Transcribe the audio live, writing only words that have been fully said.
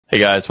Hey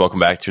guys, welcome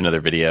back to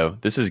another video.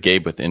 This is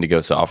Gabe with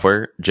Indigo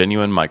Software,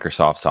 genuine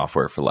Microsoft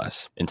software for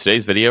less. In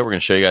today's video, we're going to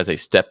show you guys a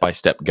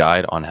step-by-step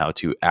guide on how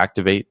to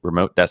activate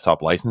remote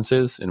desktop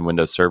licenses in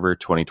Windows Server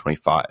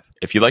 2025.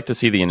 If you'd like to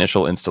see the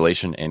initial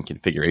installation and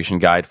configuration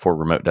guide for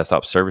remote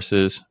desktop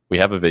services, we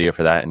have a video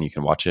for that and you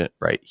can watch it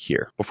right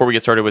here. Before we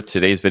get started with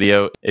today's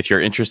video, if you're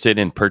interested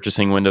in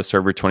purchasing Windows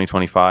Server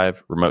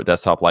 2025, remote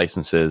desktop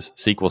licenses,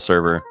 SQL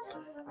Server,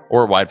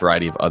 or a wide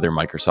variety of other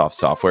Microsoft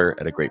software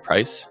at a great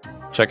price,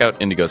 check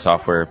out Indigo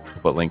Software.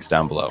 We'll put links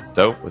down below.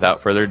 So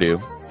without further ado,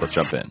 let's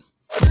jump in.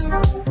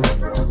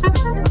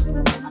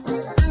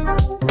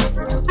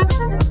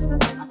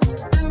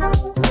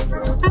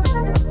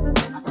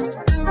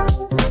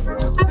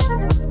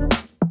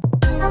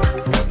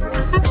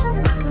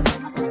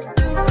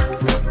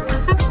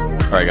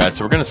 All right, guys,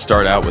 so we're going to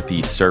start out with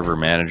the Server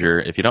Manager.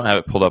 If you don't have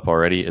it pulled up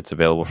already, it's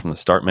available from the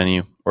Start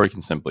menu, or you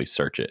can simply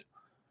search it.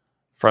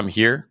 From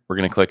here, we're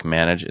going to click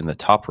Manage in the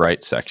top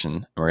right section,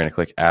 and we're going to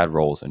click Add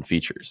Roles and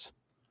Features.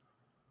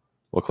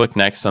 We'll click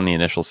Next on the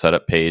initial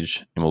setup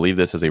page, and we'll leave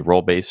this as a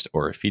role-based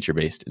or a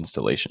feature-based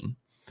installation.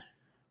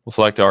 We'll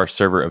select our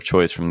server of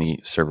choice from the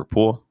server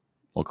pool.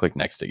 We'll click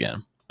Next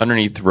again.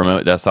 Underneath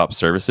Remote Desktop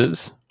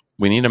Services,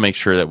 we need to make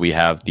sure that we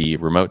have the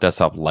Remote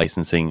Desktop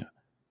Licensing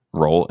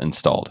role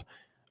installed.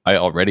 I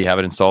already have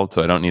it installed,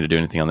 so I don't need to do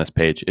anything on this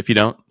page. If you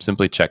don't,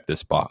 simply check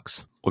this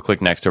box. We'll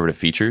click Next over to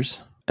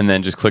Features, and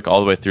then just click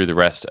all the way through the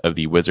rest of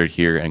the wizard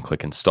here and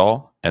click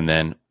Install, and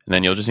then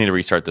you'll just need to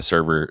restart the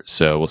server.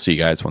 So we'll see you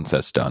guys once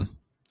that's done.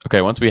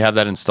 Okay, once we have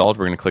that installed,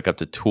 we're going to click up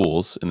to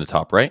Tools in the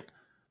top right, and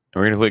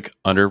we're going to click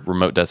under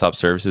Remote Desktop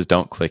Services.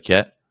 Don't click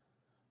yet,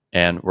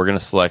 and we're going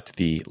to select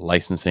the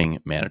Licensing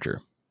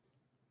Manager.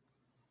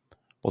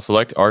 We'll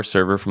select our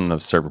server from the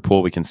server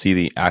pool. We can see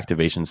the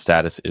activation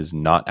status is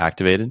not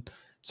activated.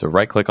 So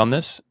right click on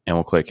this, and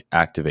we'll click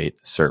Activate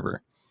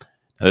Server.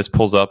 Now this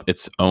pulls up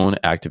its own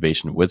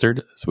activation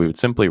wizard. So we would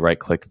simply right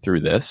click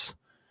through this,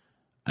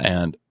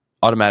 and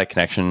automatic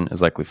connection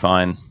is likely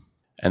fine.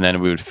 And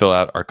then we would fill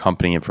out our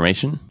company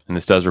information. And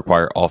this does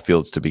require all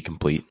fields to be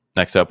complete.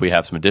 Next up, we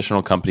have some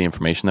additional company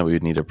information that we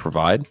would need to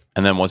provide.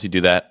 And then once you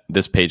do that,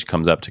 this page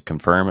comes up to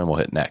confirm, and we'll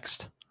hit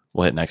Next.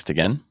 We'll hit Next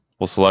again.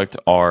 We'll select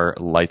our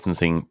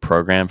licensing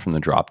program from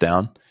the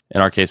dropdown. In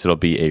our case, it'll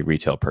be a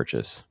retail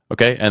purchase.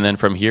 Okay, and then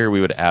from here,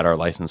 we would add our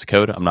license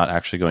code. I'm not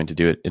actually going to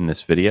do it in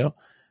this video,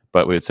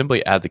 but we would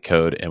simply add the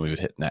code and we would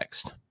hit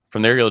Next.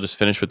 From there, you'll just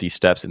finish with these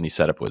steps in the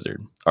setup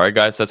wizard. All right,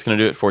 guys, that's going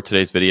to do it for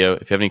today's video.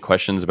 If you have any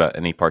questions about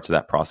any parts of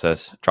that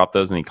process, drop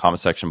those in the comment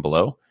section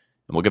below,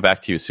 and we'll get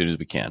back to you as soon as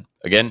we can.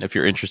 Again, if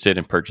you're interested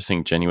in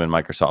purchasing genuine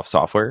Microsoft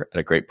software at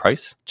a great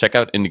price, check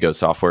out Indigo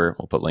Software.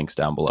 We'll put links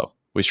down below.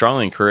 We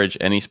strongly encourage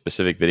any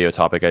specific video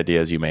topic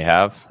ideas you may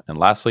have. And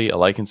lastly, a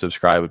like and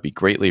subscribe would be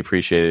greatly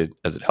appreciated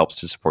as it helps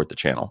to support the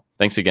channel.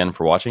 Thanks again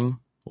for watching.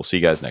 We'll see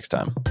you guys next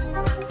time.